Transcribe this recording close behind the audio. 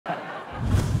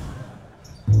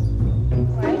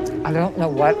I don't know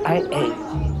what I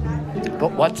ate,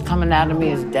 but what's coming out of me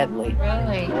is deadly.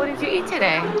 Really? What did you eat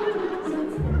today?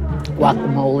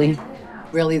 Guacamole.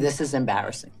 Really, this is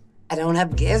embarrassing. I don't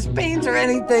have gas pains or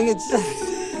anything. It's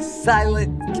just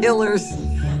silent killers.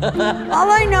 All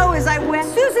I know is I went,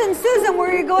 Susan, Susan, where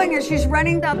are you going? And she's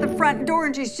running out the front door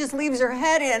and she just leaves her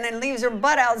head in and leaves her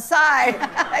butt outside.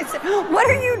 I said, what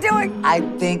are you doing? I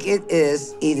think it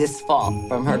is Edith's fault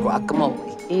from her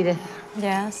guacamole. Edith,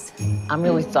 Yes. I'm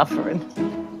really suffering.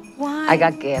 Why? I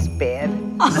got gas bad.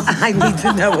 I need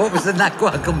to know what was in that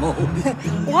guacamole.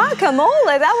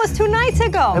 Guacamole? That was 2 nights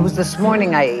ago. It was this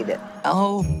morning I ate it.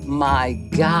 Oh my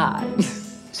God.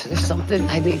 So there's something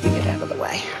I need to get out of the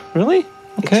way. Really?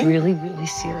 Okay. It's really, really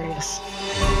serious.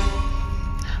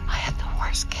 I had the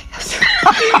worst gas.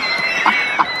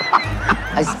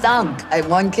 I stunk.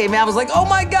 One came out, I was like, oh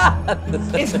my God.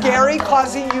 Is Gary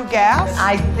causing you gas?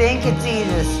 I think it's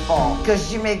Edith's fault, because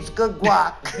she makes good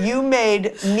guac. You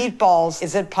made meatballs.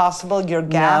 Is it possible your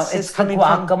gas No, is it's the coming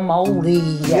from...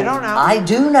 guacamole. You don't know? I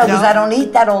do know, because No. I don't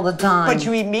eat that all the time. But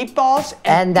you eat meatballs?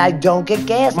 And I don't get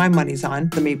gas. My money's on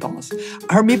the meatballs.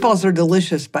 Her meatballs are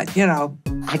delicious, but you know.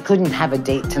 I couldn't have a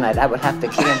date tonight. I would have to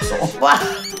cancel.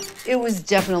 It was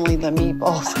definitely the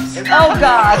meatballs. Oh,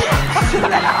 God.